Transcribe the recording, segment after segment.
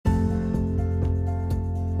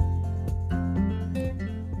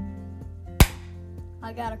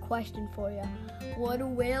I got a question for you. What do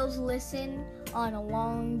whales listen on a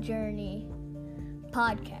long journey?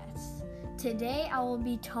 Podcasts. Today I will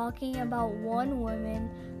be talking about one woman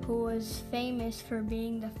who was famous for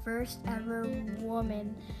being the first ever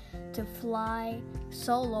woman to fly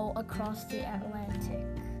solo across the Atlantic.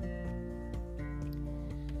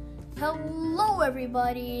 Hello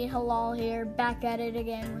everybody, Halal here, back at it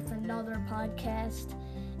again with another podcast.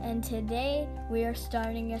 And today we are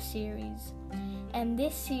starting a series. And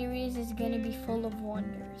this series is going to be full of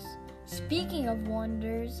wonders. Speaking of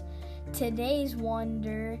wonders, today's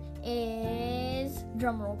wonder is,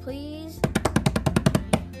 drumroll please,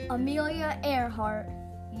 Amelia Earhart.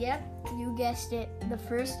 Yep, you guessed it, the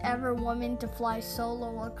first ever woman to fly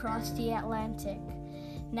solo across the Atlantic.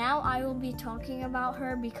 Now I will be talking about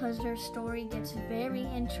her because her story gets very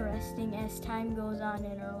interesting as time goes on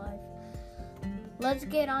in her life. Let's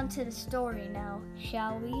get on to the story now,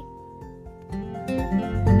 shall we?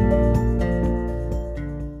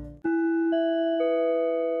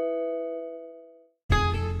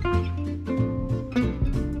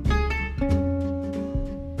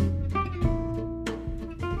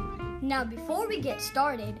 Now, before we get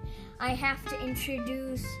started, I have to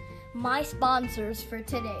introduce my sponsors for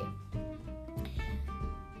today.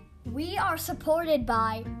 We are supported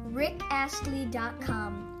by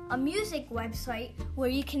rickastley.com, a music website where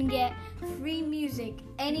you can get free music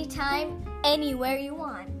anytime, anywhere you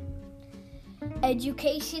want.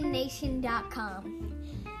 educationnation.com.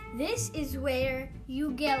 This is where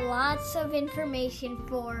you get lots of information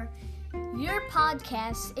for your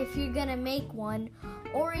podcast if you're gonna make one,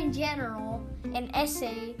 or in general, an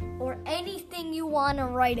essay, or anything you want to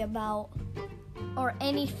write about, or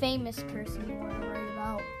any famous person you want to write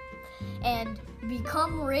about. And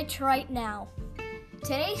become rich right now.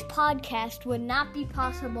 Today's podcast would not be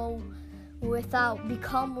possible without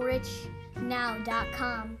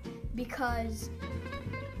becomerichnow.com because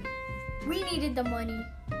we needed the money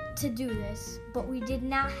to do this, but we did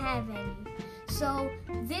not have any. So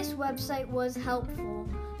this website was helpful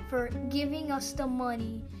for giving us the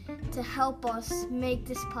money to help us make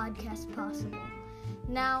this podcast possible.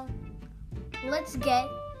 Now, let's get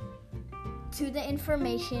to the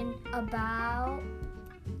information about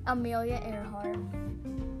Amelia Earhart.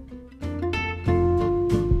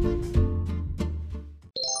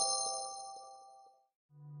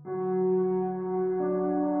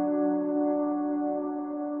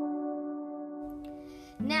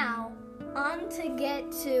 Now, on to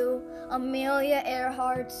get to Amelia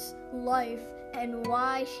Earhart's life and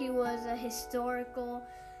why she was a historical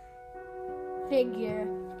figure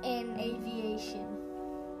in aviation.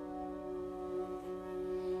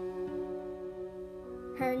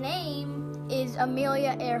 Her name is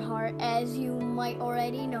Amelia Earhart, as you might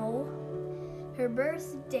already know. Her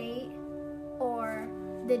birth date, or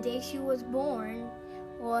the day she was born,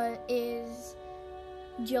 is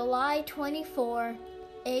July 24,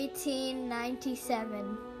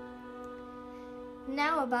 1897.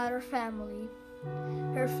 Now about her family.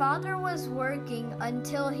 Her father was working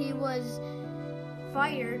until he was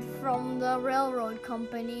fired from the railroad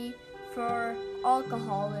company for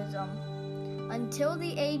alcoholism. Until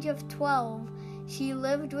the age of 12, she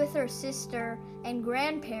lived with her sister and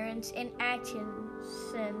grandparents in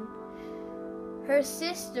Atchison. Her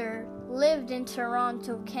sister lived in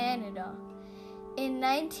Toronto, Canada. In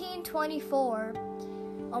 1924,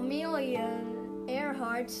 Amelia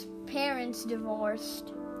Earhart's parents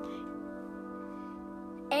divorced,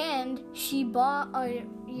 and she bought a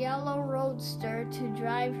yellow roadster to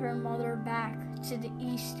drive her mother back to the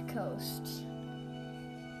East Coast.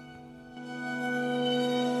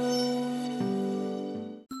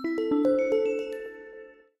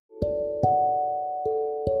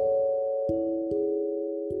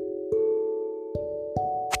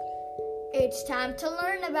 It's time to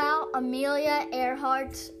learn about Amelia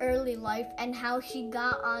Earhart's early life and how she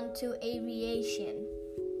got onto aviation.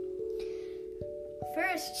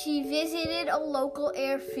 First, she visited a local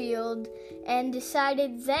airfield and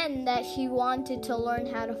decided then that she wanted to learn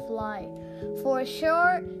how to fly. For a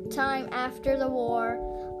short time after the war,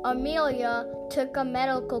 Amelia took a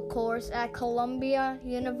medical course at Columbia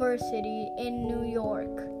University in New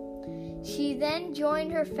York. She then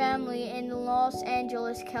joined her family in Los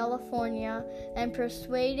Angeles, California, and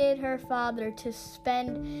persuaded her father to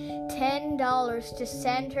spend $10 to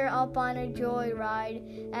send her up on a joyride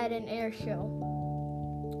at an air show.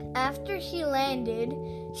 After she landed,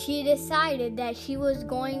 she decided that she was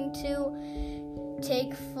going to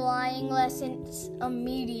take flying lessons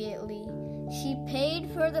immediately. She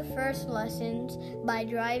paid for the first lessons by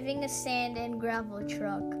driving a sand and gravel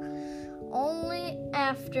truck. Only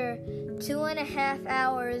after 2.5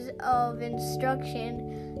 hours of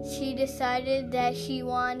instruction, she decided that she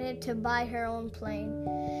wanted to buy her own plane.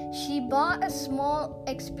 She bought a small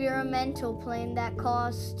experimental plane that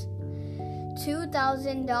cost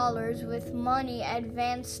 $2,000 with money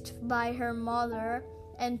advanced by her mother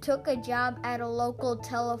and took a job at a local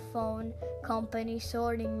telephone company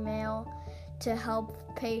sorting mail to help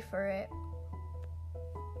pay for it.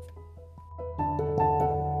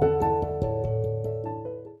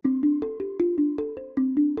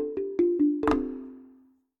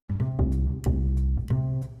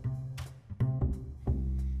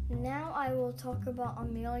 Now I will talk about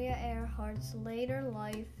Amelia Earhart's later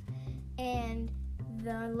life and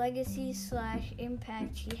the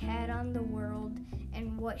legacy/impact she had on the world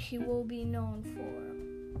and what she will be known for.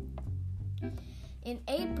 In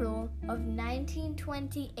April of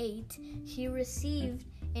 1928, she received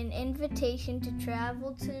an invitation to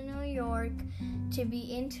travel to New York to be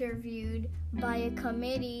interviewed by a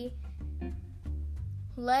committee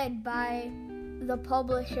led by the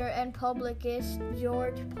publisher and publicist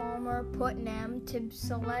George Palmer Putnam to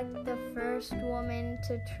select the first woman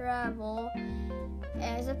to travel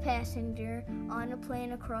as a passenger on a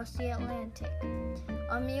plane across the Atlantic.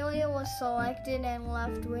 Amelia was selected and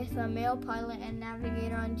left with a male pilot and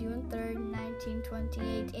navigator on June 3,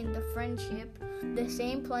 1928 in the Friendship, the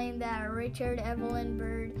same plane that Richard Evelyn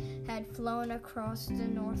Byrd had flown across the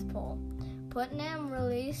North Pole. Putnam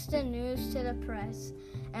released the news to the press,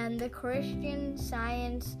 and the Christian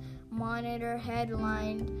Science Monitor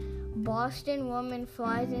headlined, "Boston Woman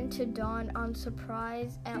Flies into Dawn on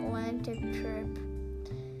Surprise Atlantic Trip."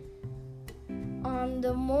 On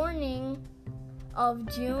the morning of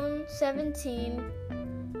June 17,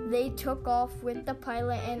 they took off with the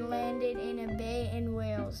pilot and landed in a bay in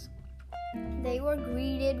Wales. They were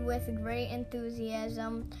greeted with great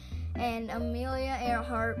enthusiasm, and Amelia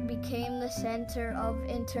Earhart became the center of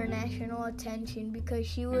international attention because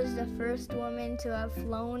she was the first woman to have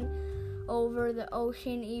flown over the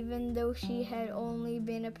ocean, even though she had only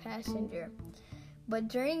been a passenger. But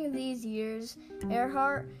during these years,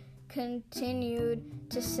 Earhart continued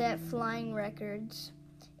to set flying records.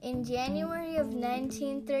 In January of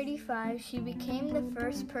 1935, she became the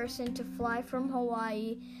first person to fly from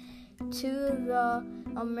Hawaii to the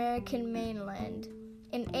American mainland.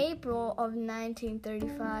 In April of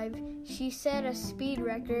 1935, she set a speed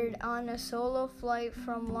record on a solo flight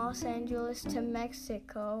from Los Angeles to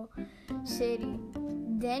Mexico City.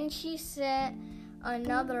 Then she set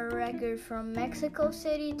another record from Mexico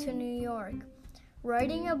City to New York.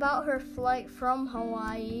 Writing about her flight from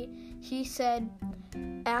Hawaii, she said,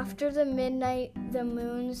 "After the midnight, the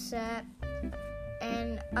moon set,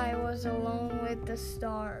 and I was alone with the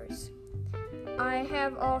stars. I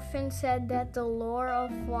have often said that the lure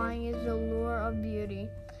of flying is the lure of beauty,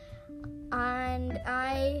 and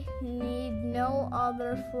I need no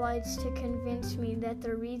other flights to convince me that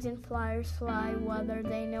the reason flyers fly, whether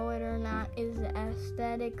they know it or not, is the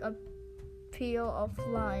aesthetic appeal of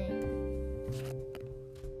flying."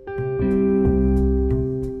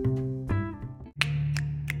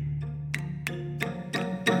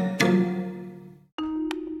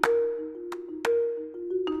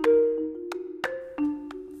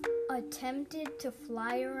 Attempted to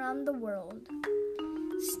fly around the world.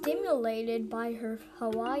 Stimulated by her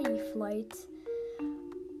Hawaii flights,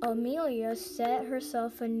 Amelia set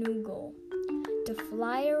herself a new goal: to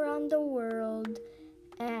fly around the world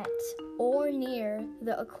at or near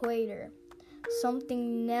the equator,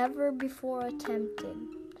 something never before attempted.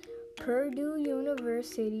 Purdue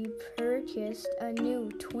University purchased a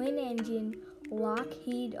new twin-engine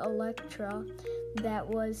Lockheed Electra that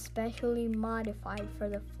was specially modified for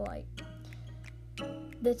the flight.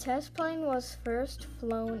 The test plane was first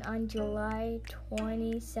flown on July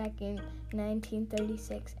 22,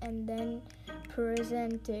 1936, and then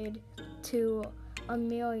presented to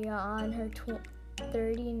Amelia on her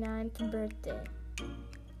 39th birthday.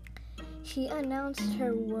 She announced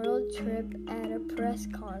her world trip at a press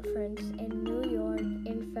conference in New York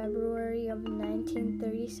in February of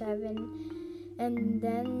 1937, and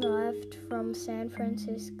then left from San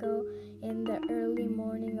Francisco in the early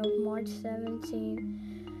morning of March 17,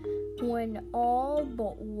 when all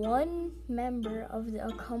but one member of the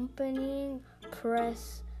accompanying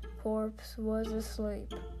press corps was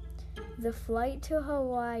asleep. The flight to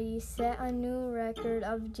Hawaii set a new record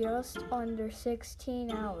of just under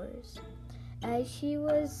 16 hours. As she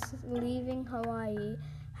was leaving Hawaii,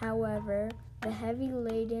 however, the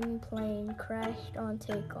heavy-laden plane crashed on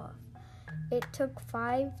takeoff. It took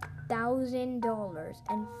 $5,000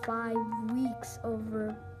 and 5 weeks of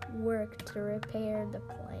work to repair the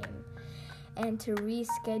plane, and to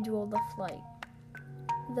reschedule the flight.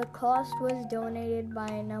 The cost was donated by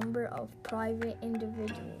a number of private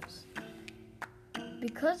individuals.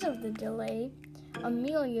 Because of the delay,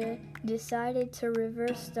 Amelia decided to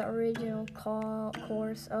reverse the original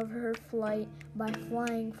course of her flight by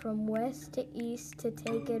flying from west to east to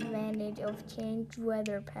take advantage of changed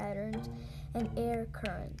weather patterns and air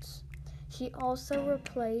currents. She also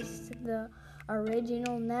replaced the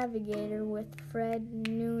original navigator with Fred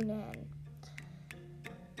Noonan.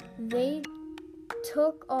 They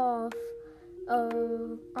took off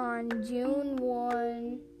on June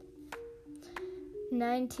 1,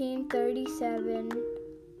 1937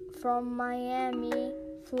 from Miami,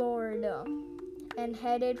 Florida, and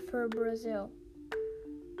headed for Brazil.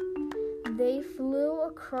 They flew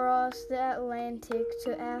across the Atlantic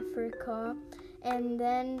to Africa and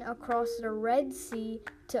then across the Red Sea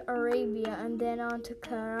to Arabia and then on to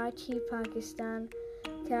Karachi, Pakistan,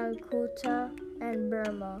 Calcutta, and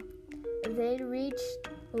Burma. They reached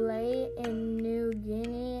Lae in New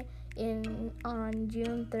Guinea on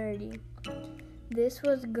June 30. This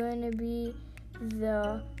was going to be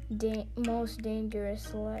the most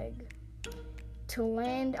dangerous leg. To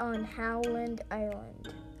land on Howland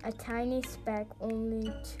Island, a tiny speck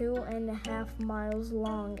only 2.5 miles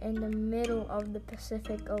long in the middle of the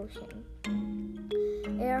Pacific Ocean.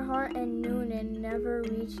 Earhart and Noonan never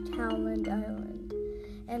reached Howland Island,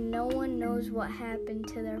 and no one knows what happened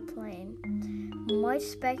to their plane. Much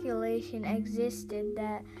speculation existed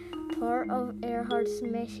that part of Earhart's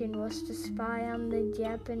mission was to spy on the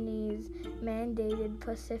Japanese-mandated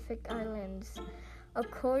Pacific Islands.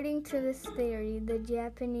 According to this theory, the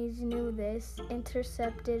Japanese knew this,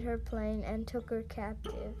 intercepted her plane, and took her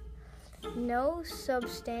captive. No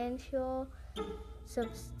substantial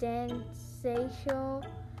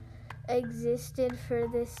existed for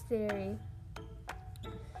this theory.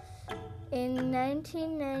 In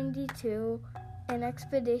 1992, an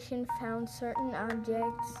expedition found certain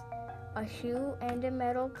objects, a shoe and a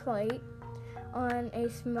metal plate, on a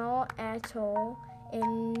small atoll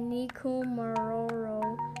in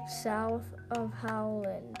Nikumaroro, south of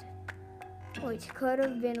Howland, which could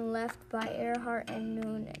have been left by Earhart and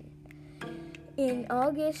Noonan. In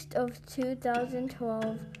August of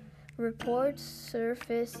 2012, reports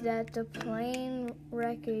surfaced that the plane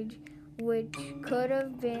wreckage, which could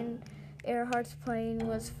have been Earhart's plane,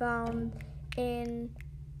 was found in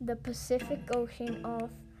the Pacific Ocean off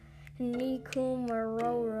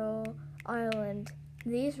Nikumaroro Island.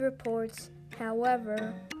 These reports,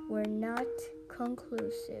 however, were not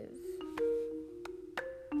conclusive.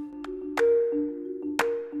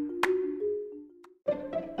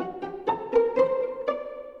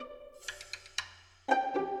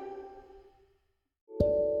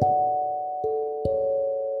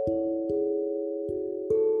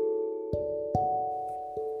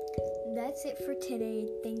 That's it for today.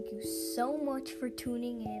 Thank you so much for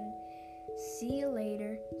tuning in. See you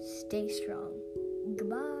later. Stay strong.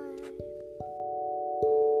 Goodbye.